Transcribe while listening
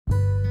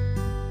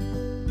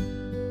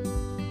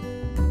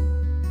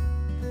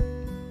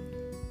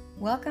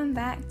Welcome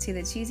back to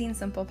the Choosing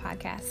Simple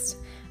podcast.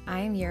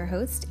 I am your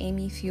host,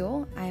 Amy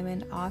Fuel. I am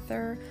an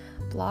author,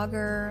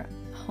 blogger,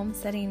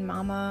 homesteading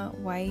mama,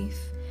 wife,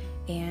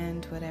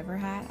 and whatever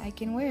hat I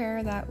can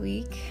wear that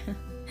week.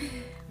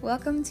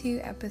 Welcome to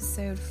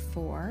episode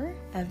 4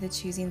 of the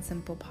Choosing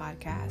Simple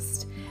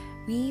podcast.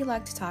 We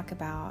like to talk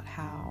about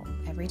how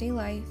everyday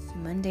life,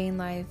 mundane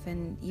life,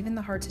 and even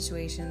the hard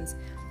situations,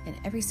 and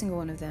every single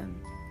one of them,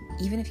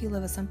 even if you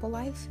live a simple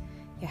life,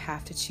 you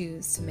have to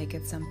choose to make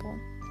it simple.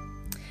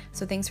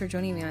 So thanks for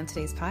joining me on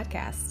today's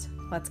podcast.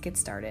 Let's get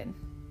started.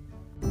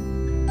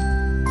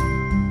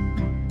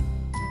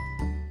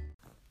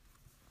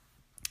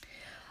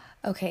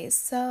 Okay,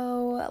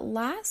 so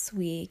last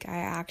week I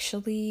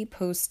actually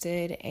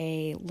posted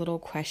a little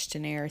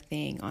questionnaire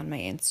thing on my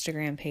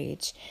Instagram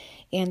page.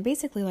 And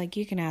basically,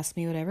 you can ask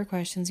me whatever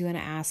questions you want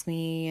to ask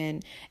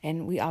me,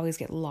 and we always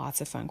get lots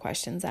of fun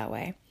questions that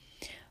way.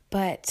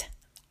 But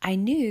I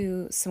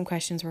knew some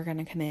questions were going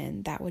to come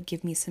in that would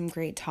give me some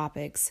great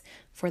topics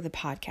for the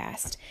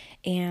podcast.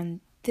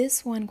 And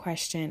this one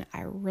question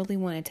I really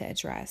wanted to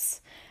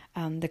address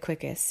the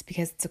quickest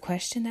because it's a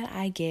question that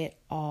I get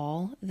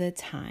all the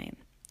time.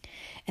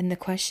 And the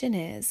question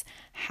is,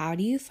 how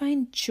do you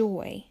find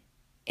joy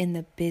in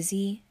the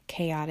busy,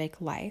 chaotic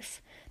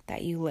life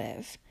that you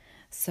live?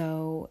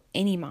 So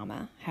any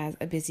mama has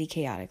a busy,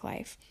 chaotic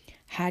life.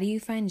 How do you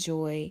find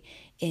joy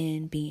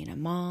in being a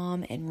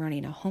mom and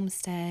running a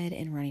homestead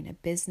and running a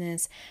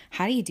business?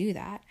 How do you do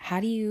that? How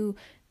do you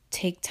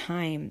take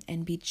time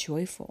and be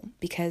joyful?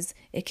 Because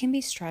it can be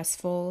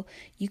stressful.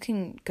 You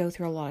can go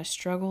through a lot of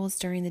struggles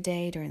during the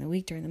day, during the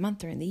week, during the month,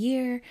 during the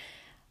year.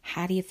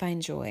 How do you find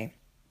joy?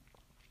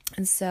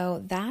 And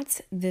so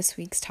that's this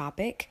week's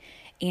topic.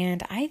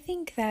 And I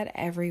think that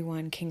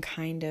everyone can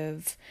kind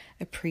of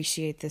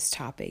appreciate this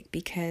topic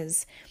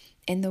because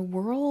in the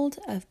world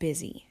of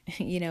busy,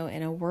 in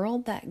a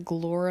world that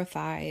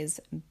glorifies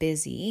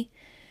busy,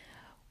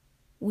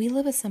 we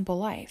live a simple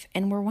life.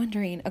 And we're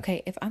wondering,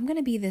 okay, if I'm going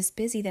to be this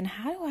busy, then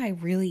how do I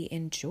really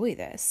enjoy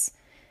this?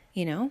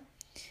 It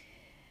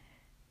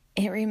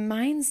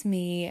reminds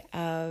me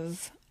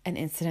of an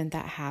incident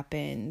that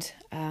happened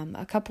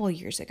a couple of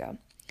years ago.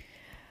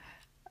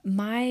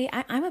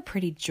 I'm a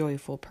pretty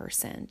joyful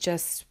person,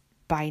 just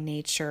by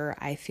nature.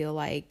 I feel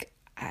like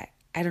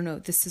I don't know,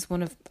 this is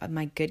one of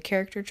my good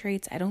character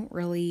traits. I don't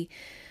really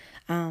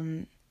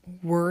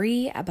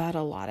worry about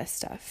a lot of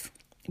stuff,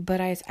 but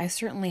I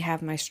certainly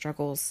have my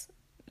struggles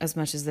as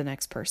much as the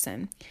next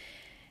person.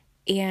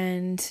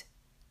 And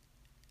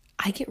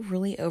I get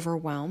really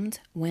overwhelmed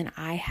when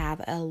I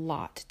have a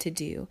lot to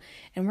do.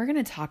 And we're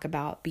going to talk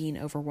about being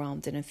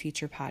overwhelmed in a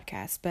future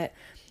podcast, but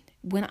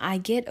when I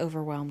get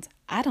overwhelmed,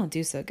 I don't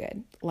do so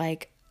good.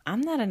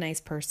 I'm not a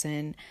nice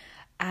person.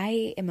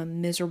 I am a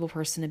miserable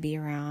person to be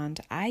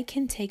around. I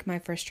can take my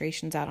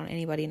frustrations out on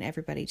anybody and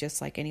everybody just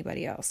like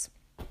anybody else.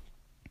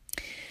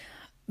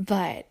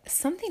 But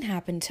something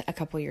happened a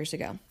couple years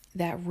ago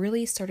that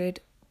really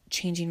started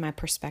changing my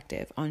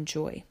perspective on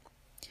joy.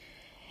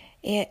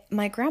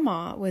 My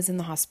grandma was in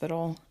the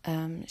hospital.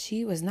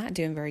 She was not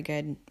doing very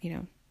good,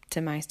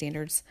 to my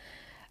standards.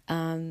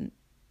 And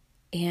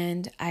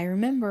I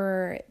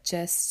remember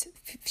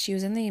she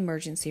was in the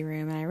emergency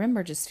room, and I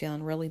remember just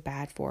feeling really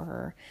bad for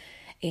her.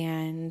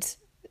 And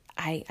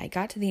I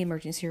got to the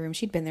emergency room.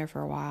 She'd been there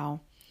for a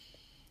while,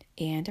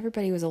 and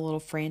everybody was a little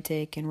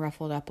frantic and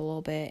ruffled up a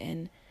little bit.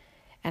 And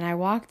I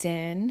walked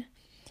in,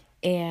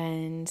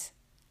 and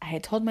I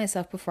had told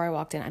myself before I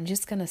walked in, I'm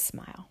just going to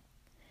smile.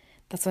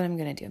 That's what I'm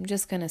going to do. I'm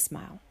just going to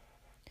smile.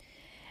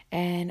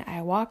 And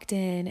I walked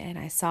in, and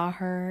I saw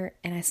her,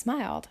 and I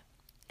smiled.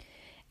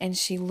 And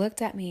she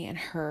looked at me, and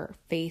her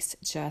face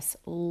just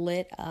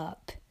lit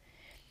up.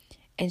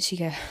 And she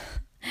goes,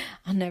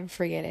 I'll never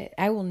forget it.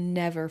 I will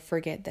never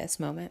forget this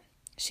moment.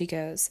 She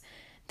goes,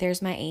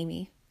 there's my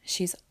Amy.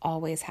 She's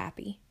always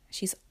happy.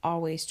 She's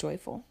always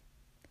joyful.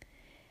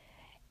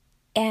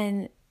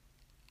 And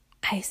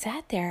I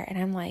sat there and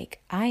I'm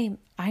like, I'm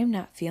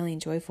not feeling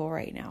joyful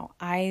right now.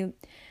 I'm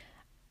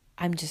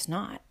just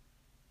not.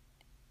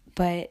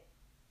 But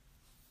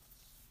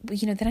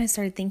then I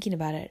started thinking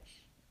about it.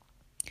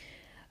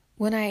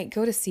 When I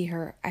go to see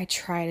her, I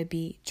try to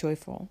be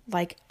joyful.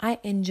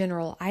 In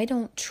general, I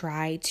don't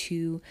try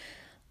to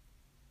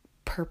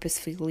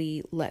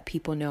purposefully let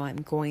people know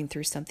I'm going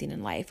through something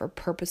in life or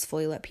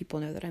purposefully let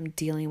people know that I'm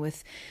dealing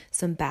with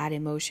some bad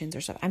emotions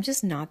or stuff. I'm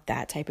just not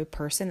that type of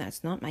person.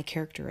 That's not my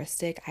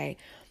characteristic.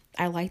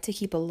 I like to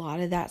keep a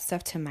lot of that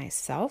stuff to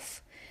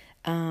myself.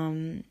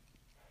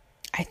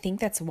 I think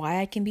that's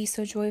why I can be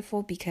so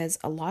joyful, because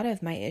a lot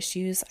of my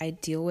issues I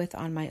deal with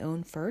on my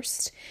own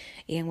first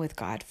and with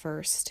God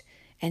first.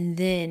 And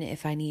then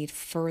if I need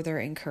further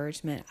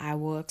encouragement, I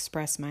will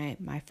express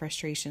my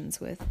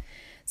frustrations with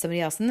somebody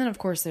else. And then of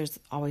course there's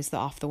always the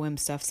off the whim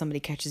stuff.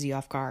 Somebody catches you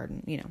off guard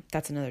and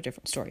that's another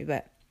different story,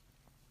 but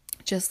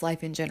just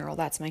life in general,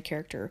 that's my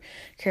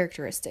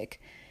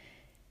characteristic.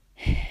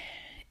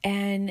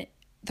 And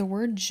the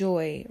word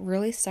joy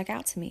really stuck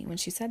out to me when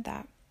she said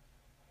that.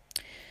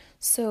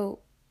 So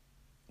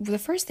the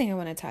first thing I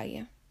want to tell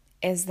you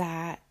is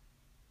that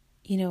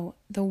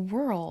the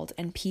world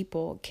and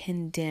people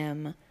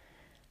condemn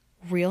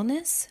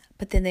realness,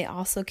 but then they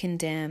also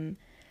condemn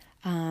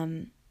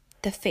the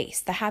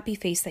happy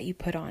face that you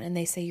put on, and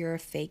they say you're a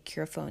fake,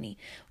 you're a phony.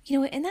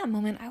 In that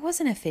moment, I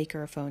wasn't a fake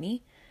or a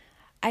phony.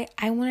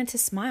 I wanted to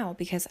smile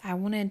because I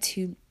wanted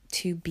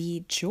to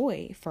be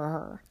joy for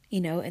her,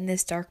 in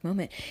this dark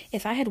moment.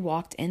 If I had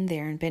walked in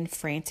there and been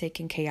frantic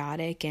and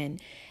chaotic and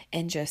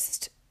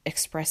just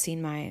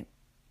expressing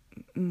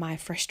my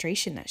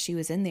frustration that she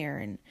was in there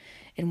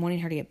and wanting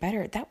her to get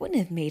better, that wouldn't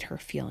have made her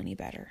feel any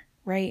better,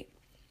 right?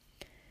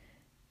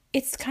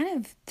 It's kind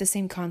of the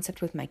same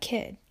concept with my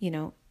kid.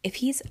 If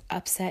he's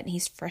upset and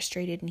he's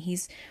frustrated and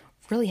he's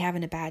really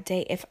having a bad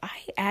day, if I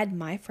add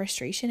my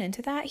frustration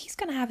into that, he's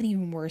going to have an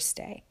even worse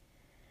day.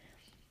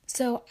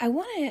 So I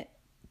wanted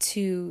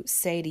to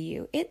say to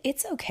you,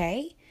 it's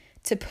okay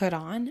to put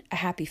on a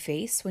happy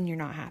face when you're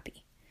not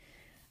happy.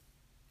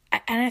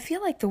 And I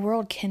feel like the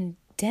world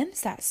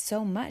condemns that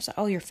so much. Like,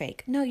 oh, you're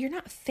fake. No, you're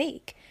not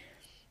fake.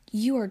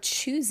 You are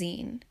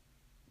choosing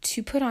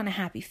to put on a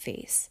happy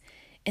face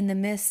in the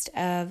midst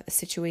of a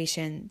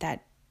situation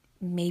that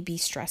may be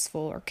stressful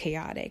or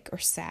chaotic or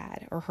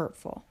sad or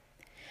hurtful.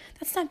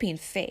 That's not being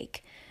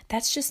fake.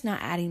 That's just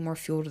not adding more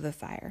fuel to the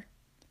fire.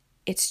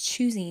 It's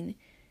choosing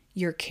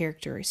your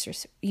character.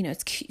 It's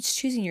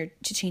choosing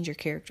to change your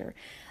character.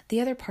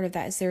 The other part of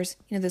that is there's,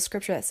 the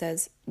scripture that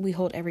says we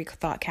hold every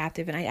thought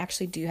captive. And I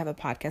actually do have a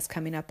podcast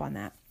coming up on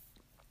that.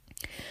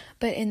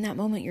 But in that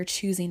moment, you're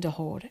choosing to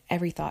hold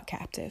every thought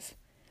captive,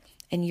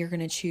 and you're going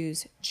to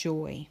choose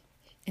joy.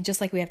 And just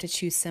like we have to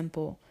choose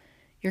simple,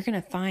 you're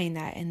going to find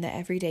that in the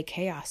everyday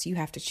chaos, you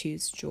have to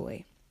choose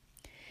joy,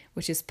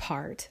 which is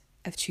part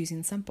of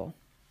choosing simple.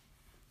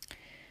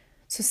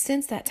 So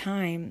since that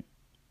time,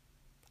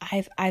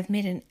 I've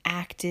made an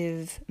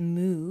active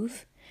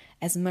move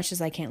as much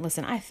as I can.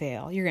 Listen, I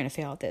fail. You're going to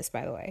fail at this,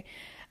 by the way.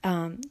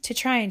 To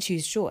try and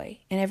choose joy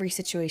in every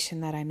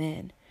situation that I'm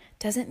in.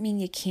 Doesn't mean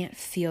you can't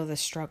feel the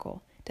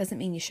struggle. Doesn't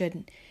mean you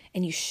shouldn't.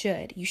 And you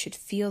should. You should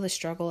feel the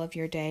struggle of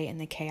your day and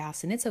the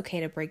chaos. And it's okay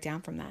to break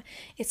down from that.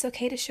 It's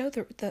okay to show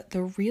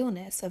the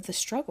realness of the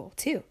struggle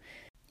too.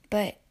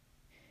 But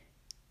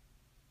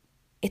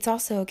it's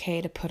also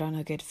okay to put on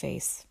a good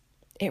face.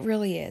 It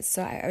really is.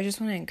 So I just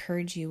want to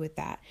encourage you with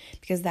that,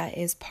 because that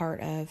is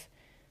part of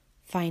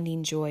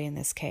finding joy in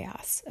this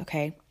chaos,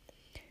 okay?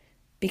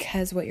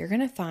 Because what you're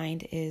going to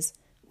find is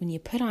when you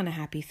put on a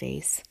happy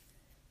face,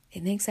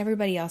 it makes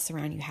everybody else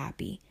around you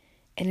happy.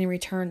 And in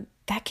return,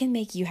 that can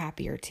make you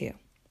happier too.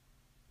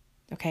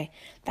 Okay?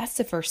 That's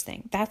the first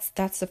thing. That's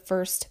the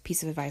first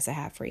piece of advice I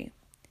have for you.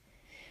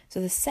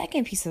 So the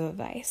second piece of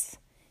advice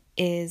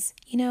is,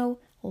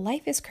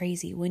 life is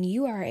crazy. When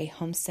you are a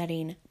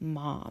homesteading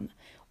mom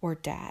or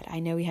dad, I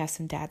know we have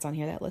some dads on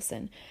here that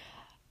listen,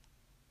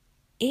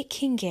 it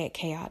can get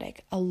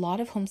chaotic. A lot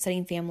of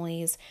homesteading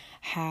families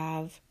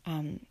have,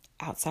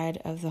 outside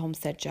of the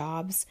homestead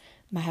jobs,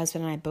 my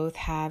husband and I both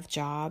have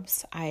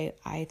jobs. I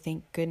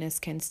thank goodness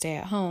can stay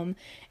at home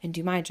and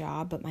do my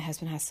job, but my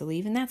husband has to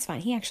leave, and that's fine.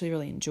 He actually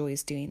really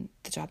enjoys doing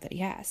the job that he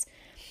has.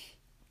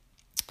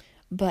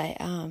 But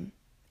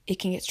it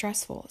can get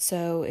stressful.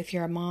 So if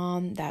you're a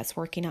mom that's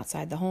working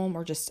outside the home,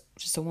 or just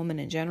a woman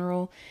in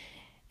general,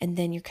 and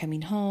then you're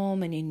coming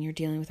home and you're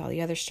dealing with all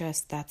the other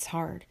stress, that's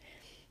hard.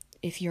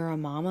 If you're a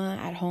mama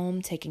at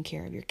home taking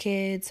care of your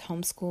kids,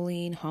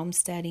 homeschooling,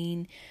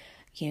 homesteading,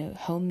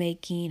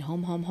 homemaking,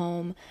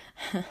 home,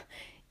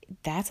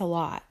 that's a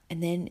lot.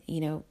 And then,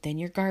 then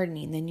you're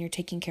gardening, then you're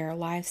taking care of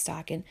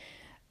livestock. And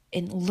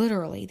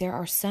literally there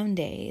are some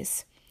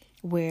days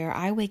where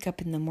I wake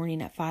up in the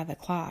morning at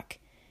 5:00,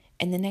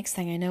 and the next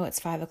thing I know, it's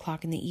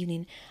 5:00 in the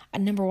evening.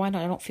 Number one,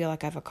 I don't feel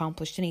like I've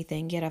accomplished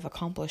anything, yet I've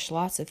accomplished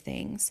lots of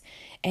things.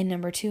 And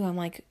number two, I'm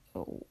like,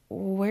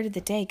 where did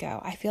the day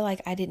go? I feel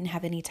like I didn't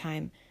have any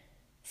time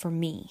for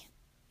me.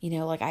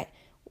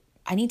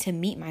 I need to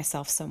meet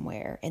myself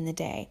somewhere in the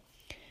day.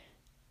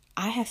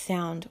 I have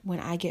found when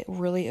I get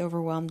really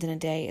overwhelmed in a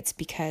day, it's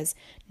because,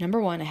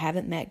 number one, I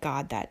haven't met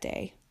God that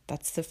day.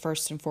 That's the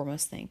first and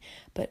foremost thing.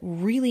 But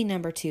really,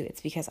 number two,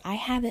 it's because I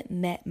haven't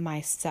met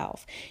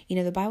myself.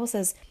 The Bible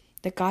says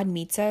that God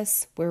meets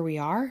us where we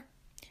are.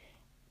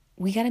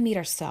 We got to meet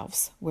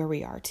ourselves where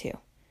we are too.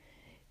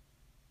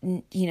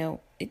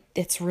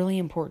 It's really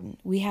important.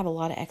 We have a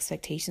lot of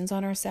expectations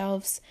on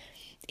ourselves,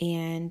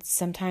 and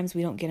sometimes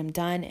we don't get them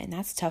done, and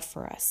that's tough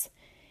for us,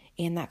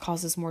 and that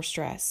causes more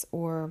stress.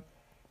 Or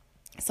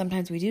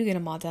sometimes we do get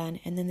them all done,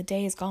 and then the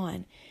day is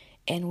gone,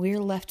 and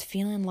we're left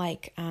feeling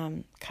like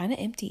kind of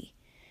empty.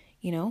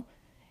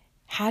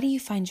 How do you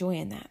find joy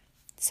in that?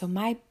 So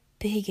my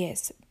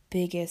biggest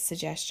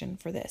suggestion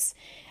for this,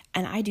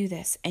 and I do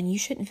this, and you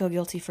shouldn't feel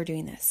guilty for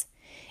doing this,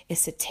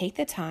 is to take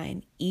the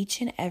time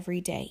each and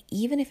every day,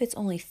 even if it's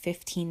only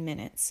 15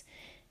 minutes,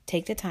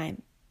 take the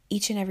time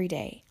each and every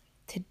day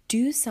to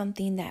do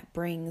something that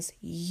brings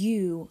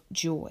you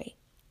joy.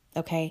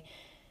 Okay?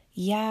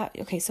 Yeah,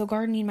 okay, so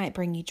gardening might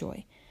bring you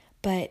joy,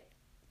 but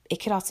it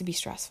could also be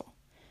stressful.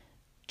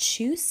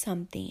 Choose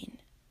something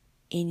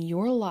in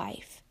your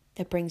life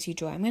that brings you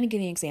joy. I'm going to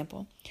give you an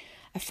example.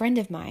 A friend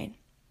of mine,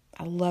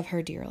 I love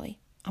her dearly.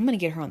 I'm going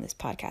to get her on this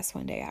podcast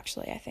one day,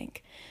 actually, I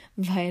think.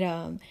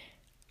 But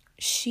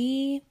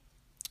she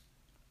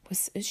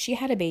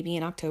had a baby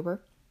in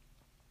October,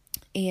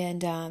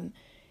 and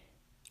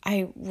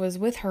I was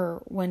with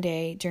her one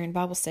day during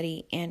Bible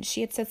study, and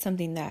she had said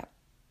something that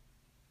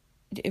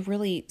it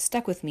really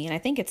stuck with me, and I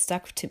think it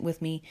stuck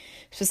with me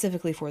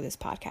specifically for this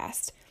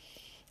podcast.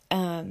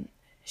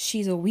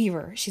 She's a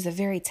weaver. She's a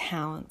very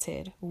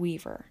talented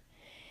weaver,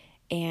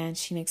 and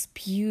she makes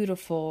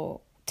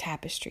beautiful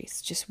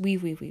tapestries. Just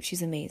weave.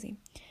 She's amazing.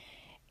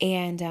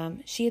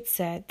 And she had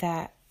said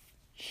that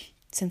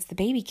since the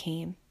baby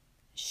came,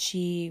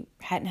 she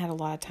hadn't had a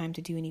lot of time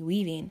to do any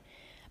weaving,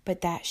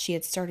 but that she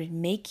had started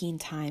making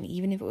time,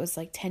 even if it was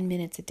like 10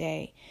 minutes a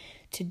day,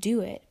 to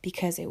do it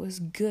because it was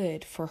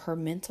good for her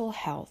mental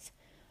health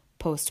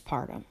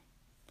postpartum.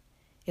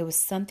 It was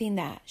something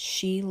that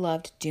she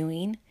loved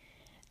doing,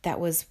 that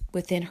was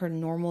within her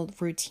normal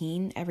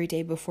routine every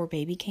day before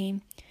baby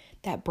came,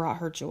 that brought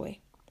her joy.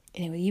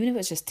 And even if it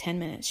was just 10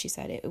 minutes, she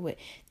said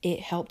it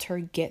helped her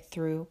get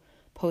through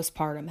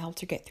postpartum,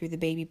 helped her get through the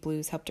baby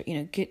blues, helped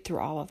her, get through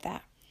all of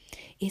that.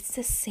 It's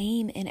the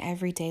same in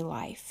everyday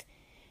life.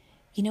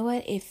 You know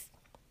what?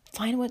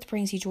 Find what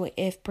brings you joy.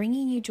 If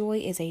bringing you joy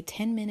is a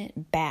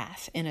 10-minute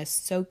bath in a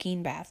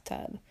soaking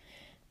bathtub,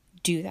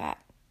 do that.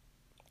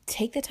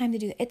 Take the time to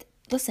do that.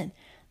 Listen,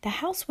 the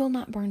house will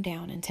not burn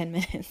down in 10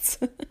 minutes.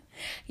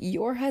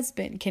 Your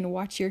husband can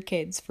watch your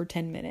kids for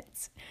 10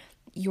 minutes.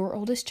 Your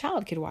oldest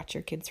child could watch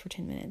your kids for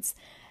 10 minutes.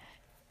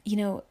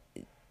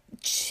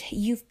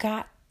 You've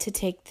got to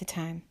take the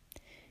time,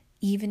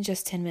 even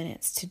just 10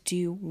 minutes, to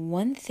do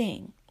one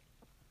thing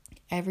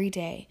every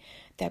day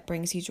that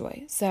brings you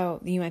joy. So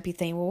you might be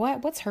thinking, well,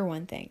 what's her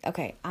one thing?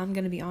 Okay, I'm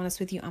going to be honest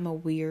with you. I'm a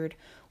weird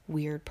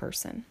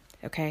person.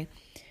 Okay.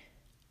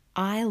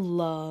 I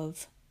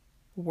love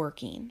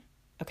working.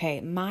 Okay.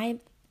 My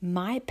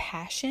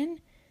passion,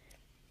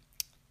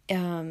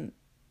 in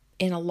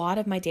a lot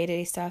of my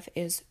day-to-day stuff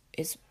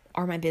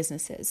are my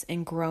businesses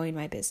and growing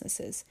my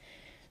businesses.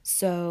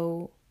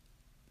 So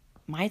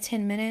my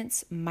 10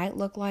 minutes might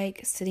look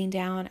like sitting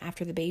down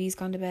after the baby's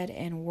gone to bed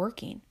and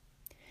working.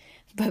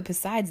 But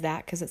besides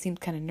that, because it seems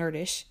kind of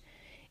nerdish,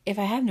 if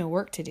I have no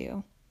work to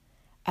do,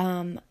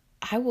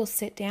 I will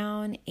sit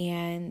down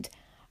and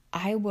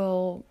I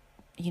will,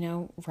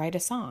 write a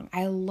song.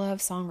 I love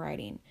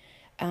songwriting.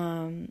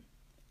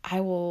 I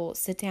will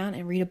sit down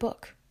and read a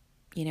book,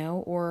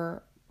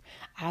 or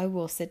I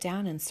will sit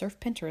down and surf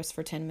Pinterest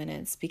for 10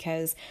 minutes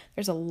because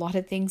there's a lot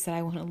of things that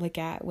I want to look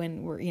at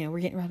when we're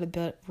getting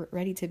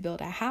ready to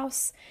build a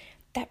house.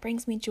 That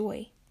brings me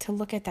joy to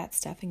look at that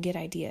stuff and get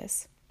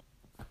ideas.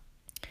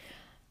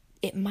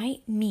 It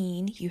might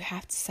mean you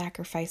have to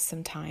sacrifice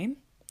some time.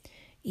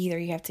 Either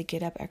you have to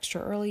get up extra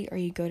early or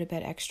you go to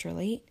bed extra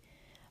late.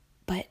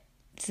 But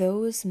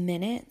those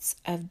minutes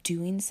of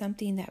doing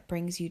something that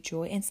brings you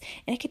joy, and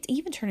it could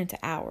even turn into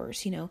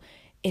hours,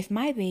 If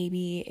my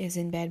baby is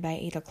in bed by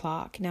 8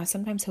 o'clock, now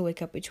sometimes he'll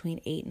wake up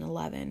between 8 and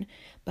 11,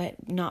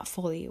 but not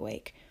fully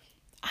awake.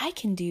 I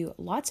can do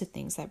lots of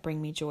things that bring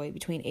me joy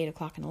between 8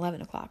 o'clock and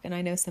 11 o'clock. And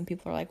I know some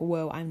people are like,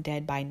 whoa, I'm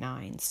dead by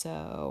 9.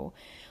 So,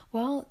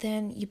 well,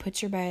 then you put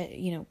put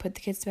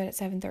the kids to bed at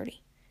 7:30.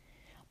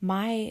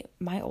 My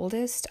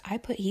oldest,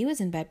 he was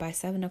in bed by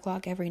 7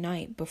 o'clock every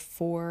night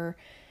before,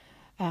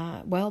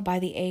 by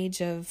the age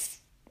of,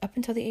 up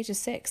until the age of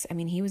 6. I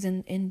mean, he was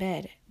in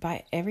bed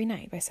every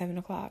night by 7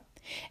 o'clock.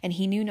 And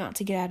he knew not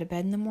to get out of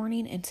bed in the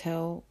morning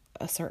until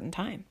a certain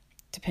time,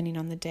 depending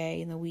on the day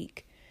and the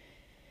week.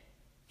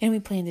 And we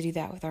plan to do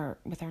that with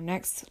our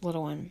next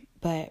little one.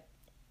 But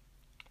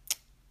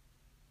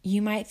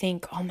you might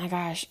think, oh my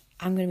gosh,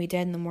 I'm going to be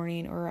dead in the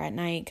morning or at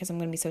night because I'm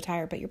going to be so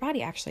tired. But your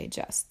body actually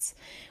adjusts,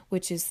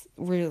 which is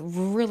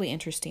really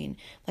interesting.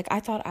 Like, I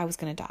thought I was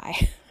going to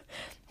die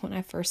when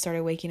I first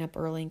started waking up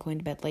early and going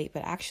to bed late.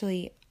 But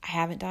actually, I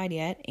haven't died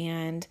yet.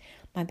 And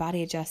my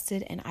body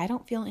adjusted. And I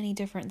don't feel any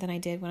different than I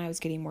did when I was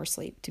getting more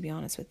sleep, to be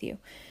honest with you.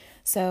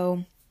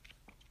 So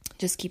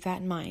just keep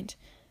that in mind.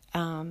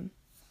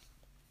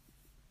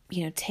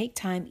 Take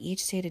time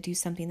each day to do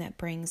something that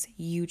brings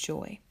you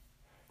joy.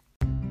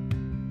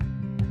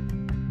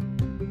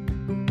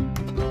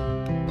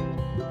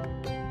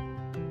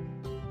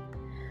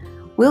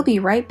 We'll be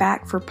right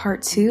back for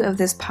part 2 of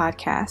this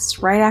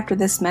podcast, right after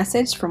this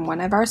message from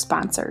one of our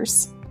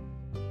sponsors.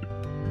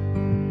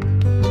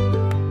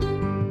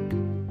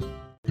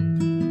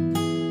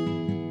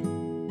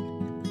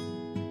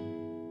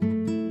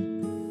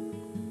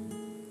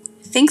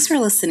 Thanks for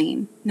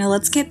listening. Now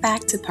let's get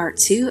back to part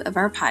 2 of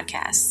our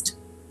podcast.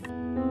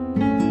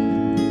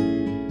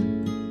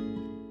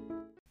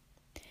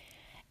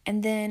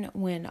 And then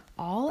when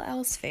all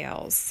else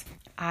fails,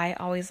 I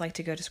always like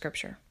to go to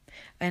scripture.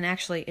 And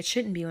actually, it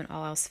shouldn't be when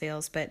all else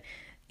fails, but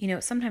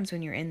sometimes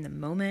when you're in the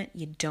moment,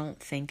 you don't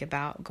think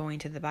about going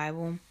to the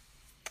Bible.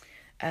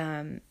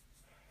 But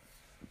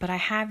I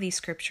have these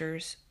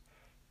scriptures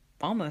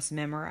almost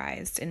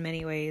memorized in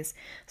many ways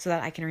so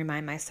that I can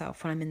remind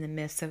myself when I'm in the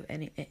midst of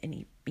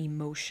any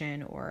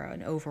emotion or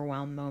an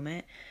overwhelmed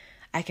moment.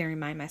 I can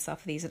remind myself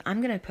of these. And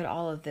I'm going to put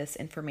all of this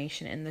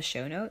information in the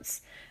show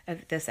notes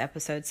of this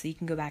episode so you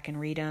can go back and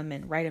read them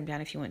and write them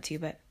down if you want to.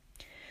 But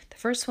the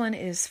first one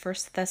is 1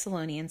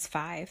 Thessalonians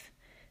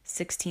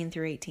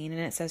 5:16-18, and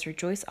it says,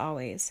 "Rejoice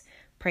always,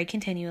 pray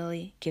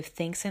continually, give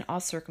thanks in all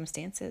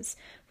circumstances,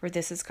 for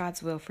this is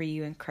God's will for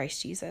you in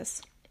Christ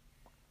Jesus."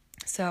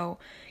 So,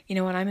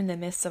 when I'm in the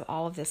midst of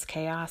all of this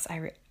chaos,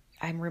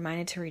 I'm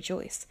reminded to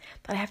rejoice,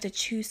 but I have to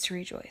choose to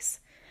rejoice.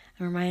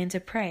 I'm reminded to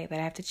pray, but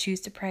I have to choose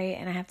to pray,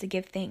 and I have to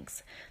give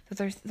thanks.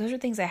 Those are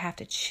things I have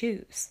to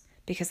choose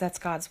because that's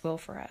God's will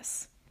for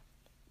us.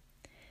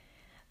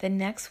 The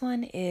next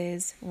one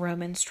is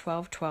Romans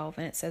 12:12,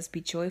 and it says,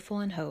 "Be joyful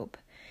in hope,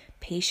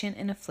 patient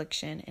in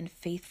affliction, and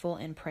faithful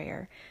in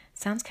prayer."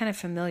 Sounds kind of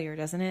familiar,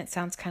 doesn't it? It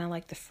sounds kind of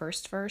like the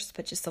first verse,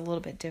 but just a little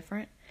bit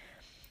different.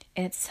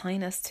 And it's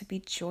telling us to be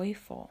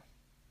joyful,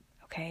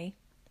 okay?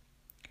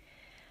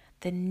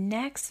 The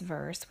next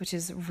verse, which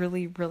is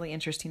really, really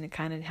interesting, it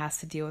kind of has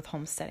to deal with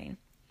homesteading.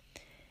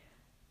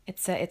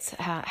 It's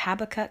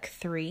Habakkuk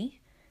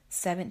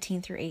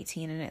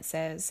 3:17-18, and it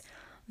says,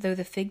 "Though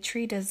the fig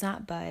tree does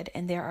not bud,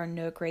 and there are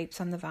no grapes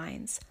on the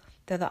vines,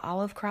 though the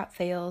olive crop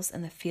fails,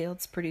 and the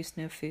fields produce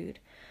no food,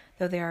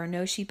 though there are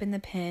no sheep in the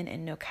pen,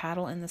 and no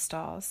cattle in the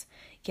stalls,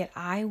 yet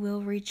I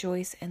will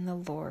rejoice in the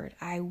Lord.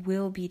 I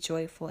will be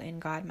joyful in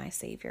God my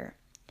Savior."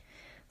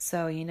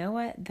 So you know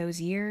what?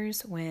 Those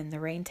years when the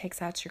rain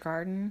takes out your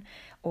garden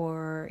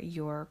or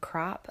your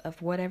crop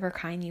of whatever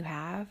kind you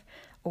have,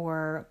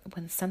 or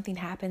when something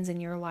happens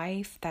in your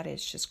life that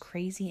is just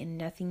crazy and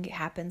nothing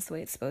happens the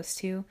way it's supposed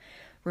to,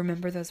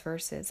 remember those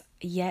verses.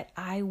 "Yet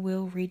I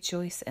will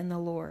rejoice in the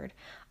Lord.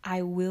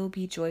 I will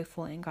be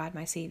joyful in God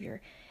my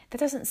Savior." That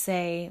doesn't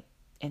say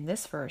in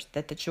this verse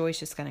that the joy is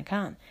just going to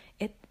come.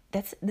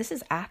 This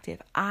is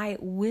active. I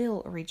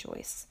will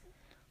rejoice.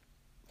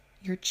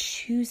 You're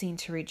choosing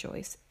to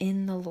rejoice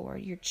in the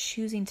Lord. You're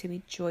choosing to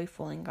be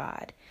joyful in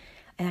God.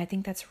 And I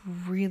think that's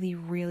really,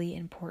 really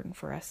important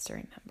for us to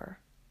remember.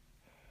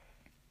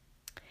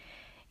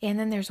 And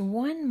then there's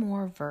one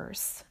more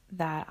verse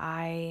that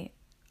I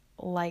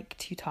like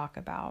to talk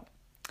about.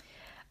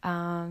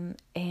 And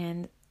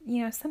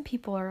some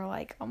people are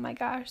like, "Oh my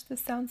gosh, this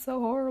sounds so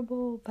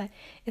horrible," but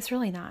it's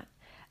really not.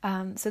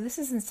 So this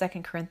is in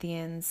 2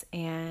 Corinthians,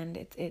 and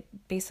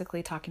it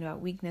basically talking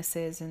about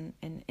weaknesses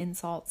and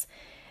insults.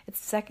 It's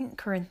 2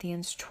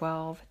 Corinthians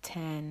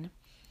 12:10,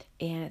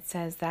 and it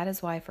says, "That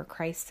is why for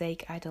Christ's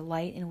sake I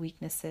delight in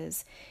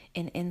weaknesses,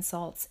 in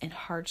insults, in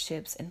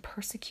hardships, in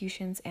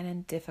persecutions, and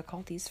in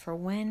difficulties. For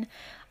when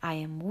I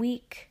am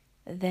weak,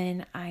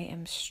 then I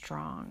am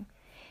strong."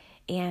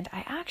 And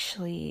I'm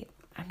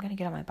going to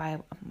get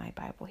on my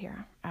Bible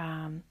here.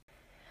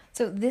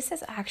 So this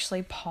is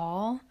actually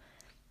Paul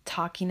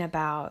talking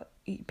about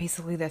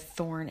basically the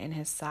thorn in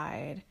his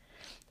side.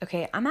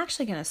 Okay, I'm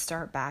actually going to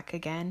start back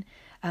again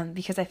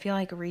because I feel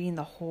like reading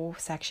the whole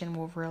section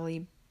will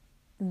really,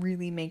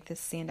 really make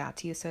this stand out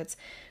to you. So it's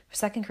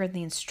 2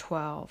 Corinthians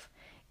 12,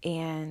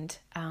 and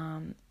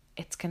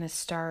it's going to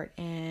start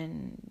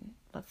in,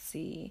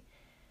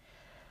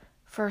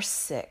 verse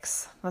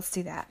 6. Let's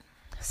do that.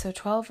 So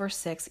 12 verse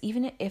 6,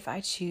 "Even if I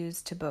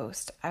choose to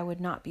boast, I would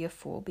not be a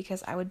fool,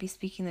 because I would be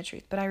speaking the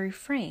truth. But I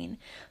refrain,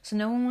 so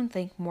no one would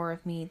think more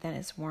of me than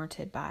is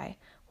warranted by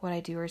what I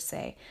do or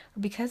say, or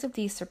because of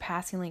these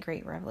surpassingly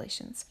great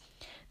revelations.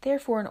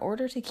 Therefore, in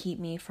order to keep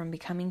me from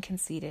becoming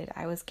conceited,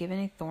 I was given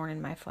a thorn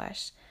in my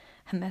flesh,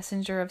 a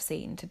messenger of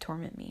Satan to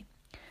torment me.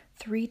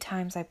 3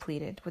 times I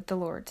pleaded with the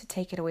Lord to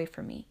take it away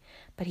from me.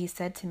 But he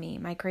said to me,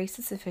 'My grace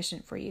is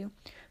sufficient for you,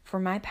 for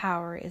my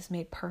power is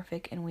made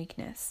perfect in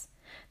weakness.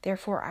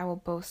 Therefore, I will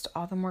boast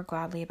all the more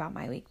gladly about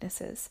my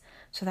weaknesses,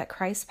 so that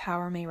Christ's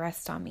power may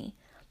rest on me.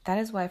 That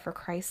is why, for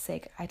Christ's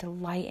sake, I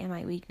delight in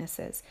my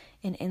weaknesses,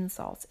 in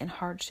insults, in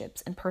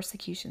hardships, in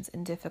persecutions,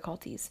 in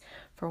difficulties.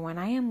 For when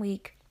I am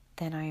weak,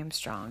 then I am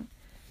strong.'"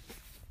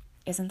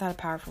 Isn't that a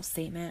powerful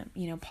statement?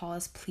 Paul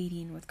is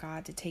pleading with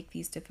God to take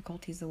these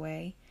difficulties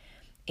away.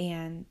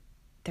 And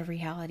the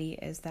reality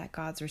is that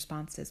God's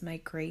response is, "My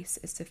grace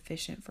is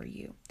sufficient for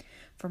you,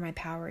 for my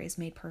power is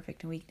made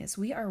perfect in weakness."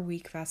 We are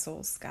weak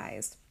vessels,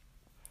 guys.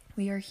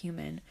 We are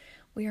human.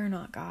 We are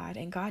not God,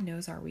 and God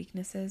knows our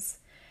weaknesses.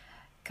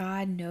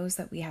 God knows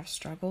that we have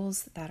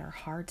struggles that are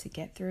hard to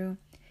get through.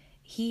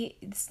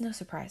 It's no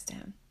surprise to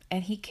him,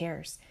 and he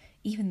cares.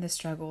 Even the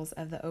struggles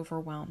of the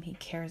overwhelm, he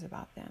cares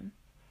about them.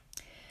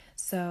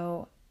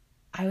 So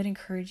I would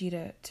encourage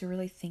you to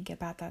really think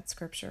about that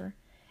scripture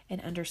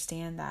and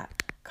understand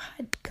that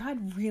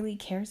God really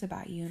cares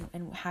about you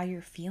and how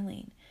you're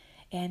feeling.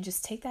 And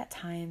just take that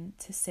time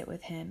to sit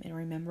with him and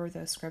remember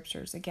those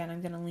scriptures. Again,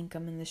 I'm going to link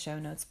them in the show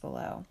notes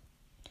below.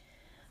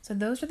 So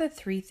those are the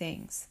 3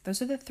 things.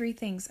 Those are the 3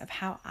 things of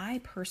how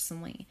I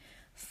personally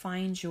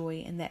find joy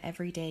in the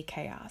everyday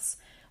chaos.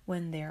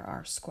 When there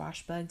are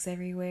squash bugs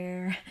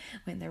everywhere,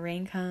 when the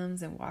rain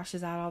comes and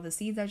washes out all the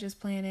seeds I just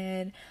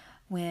planted,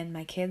 when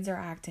my kids are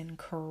acting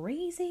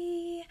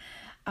crazy,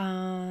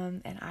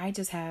 and I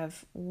just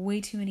have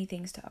way too many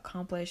things to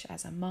accomplish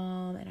as a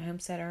mom and a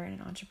homesteader and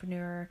an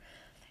entrepreneur.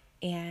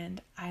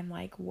 And I'm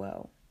like,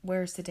 whoa,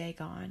 where's the day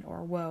gone?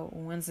 Or, whoa,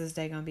 when's this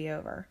day going to be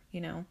over?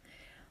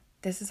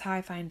 This is how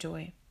I find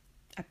joy.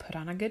 I put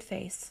on a good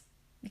face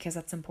because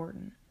that's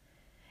important.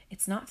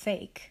 It's not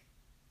fake.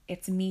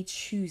 It's me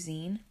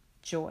choosing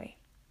joy.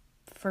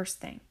 First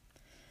thing.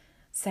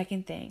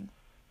 Second thing,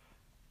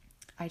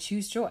 I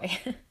choose joy.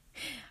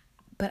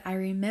 But I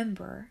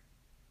remember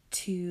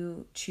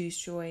to choose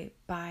joy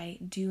by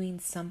doing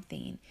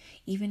something,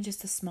 even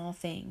just a small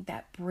thing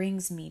that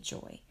brings me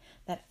joy,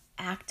 that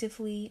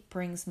actively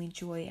brings me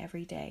joy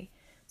every day.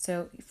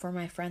 So for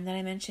my friend that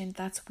I mentioned,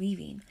 that's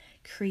weaving,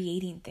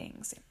 creating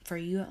things. For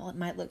you, it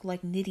might look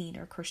like knitting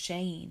or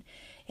crocheting.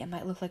 It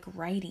might look like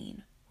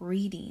writing,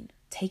 reading,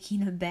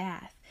 taking a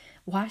bath,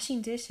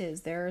 washing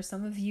dishes. There are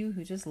some of you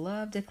who just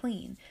love to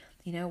clean.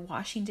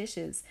 Washing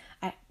dishes.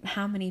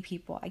 How many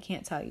people, I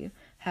can't tell you,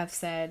 have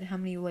said, how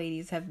many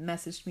ladies have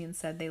messaged me and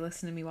said they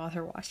listen to me while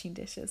they're washing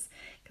dishes,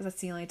 because that's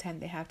the only time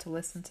they have to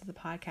listen to the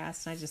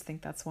podcast, and I just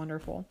think that's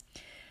wonderful.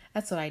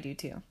 That's what I do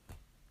too.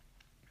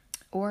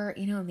 Or,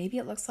 maybe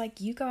it looks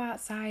like you go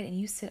outside and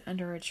you sit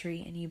under a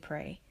tree and you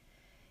pray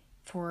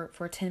for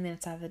 10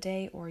 minutes out of the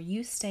day, or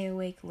you stay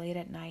awake late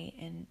at night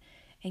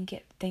and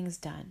get things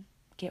done,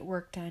 get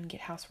work done,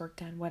 get housework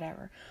done,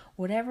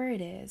 whatever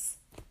it is.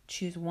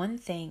 Choose one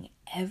thing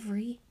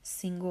every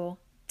single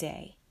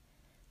day.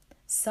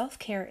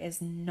 Self-care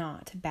is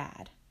not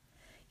bad.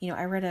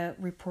 I read a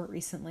report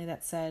recently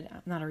that said,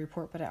 not a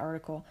report, but an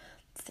article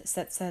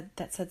that said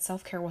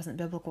self-care wasn't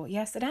biblical.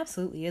 Yes, it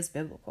absolutely is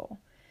biblical.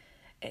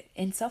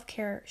 And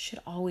self-care should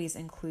always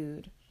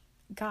include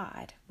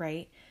God,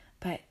 right?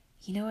 But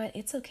you know what?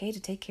 It's okay to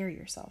take care of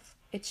yourself.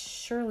 It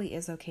surely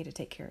is okay to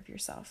take care of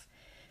yourself.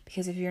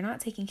 Because if you're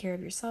not taking care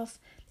of yourself,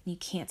 then you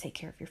can't take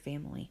care of your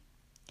family.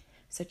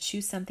 So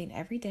choose something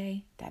every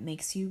day that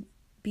makes you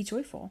be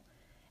joyful.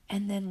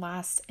 And then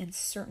last, and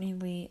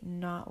certainly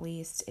not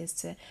least, is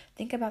to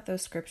think about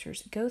those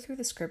scriptures. Go through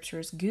the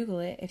scriptures, Google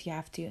it if you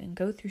have to, and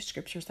go through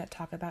scriptures that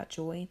talk about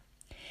joy.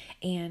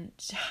 And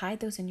hide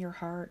those in your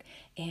heart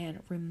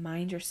and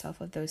remind yourself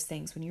of those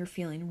things when you're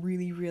feeling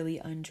really, really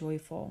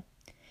unjoyful.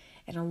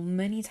 And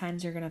many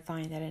times you're going to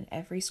find that in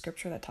every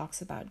scripture that talks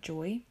about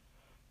joy,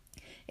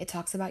 it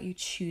talks about you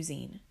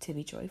choosing to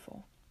be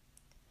joyful.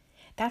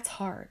 That's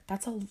hard.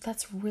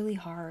 That's really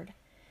hard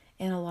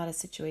in a lot of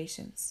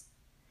situations.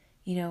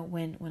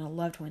 When a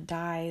loved one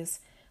dies,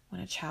 when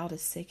a child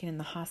is sick and in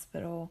the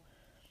hospital,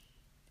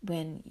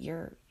 when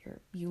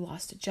you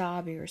lost a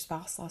job or your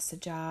spouse lost a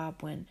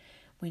job, when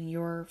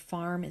your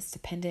farm is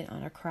dependent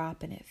on a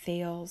crop and it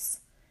fails.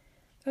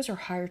 Those are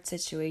hard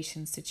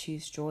situations to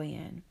choose joy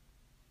in.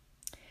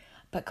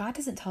 But God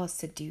doesn't tell us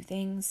to do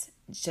things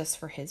just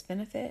for His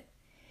benefit.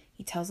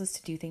 He tells us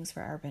to do things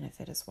for our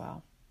benefit as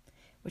well,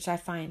 which I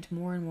find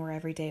more and more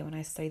every day when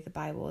I study the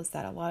Bible, is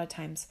that a lot of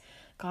times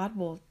God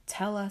will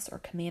tell us or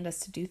command us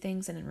to do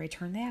things, and in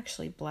return, they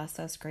actually bless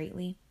us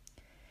greatly.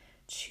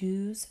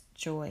 Choose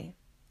joy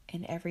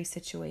in every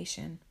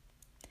situation.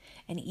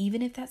 And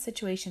even if that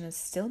situation is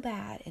still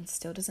bad and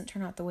still doesn't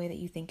turn out the way that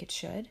you think it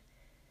should,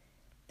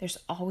 there's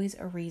always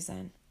a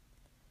reason.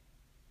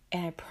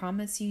 And I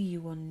promise you,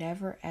 you will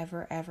never,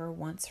 ever, ever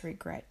once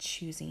regret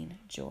choosing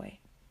joy.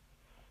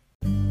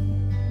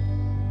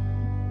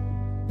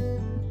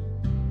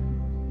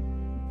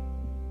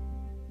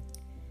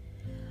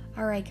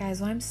 All right, guys.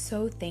 Well, I'm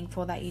so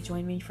thankful that you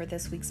joined me for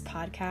this week's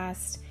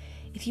podcast.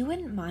 If you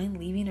wouldn't mind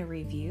leaving a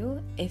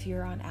review, if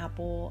you're on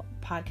Apple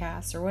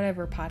Podcasts or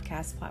whatever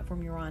podcast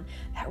platform you're on,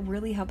 that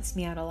really helps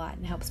me out a lot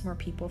and helps more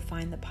people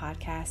find the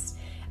podcast.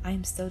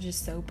 I'm still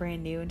just so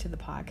brand new into the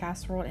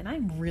podcast world, and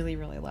I'm really,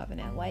 really loving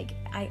it.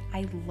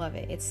 I love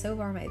it. It's so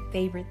far my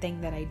favorite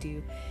thing that I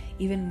do,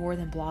 even more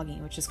than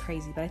blogging, which is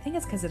crazy. But I think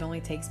it's because it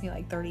only takes me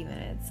 30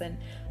 minutes, and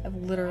I've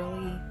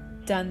literally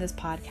done this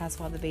podcast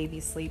while the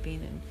baby's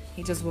sleeping, and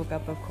he just woke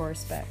up, of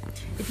course. But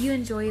if you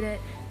enjoyed it,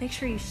 make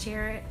sure you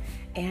share it,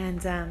 and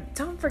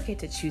don't forget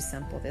to choose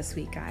simple this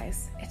week,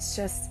 guys. It's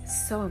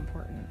just so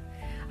important.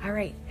 All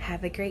right,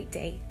 have a great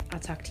day.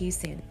 I'll talk to you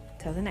soon.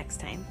 Till the next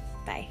time.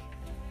 Bye.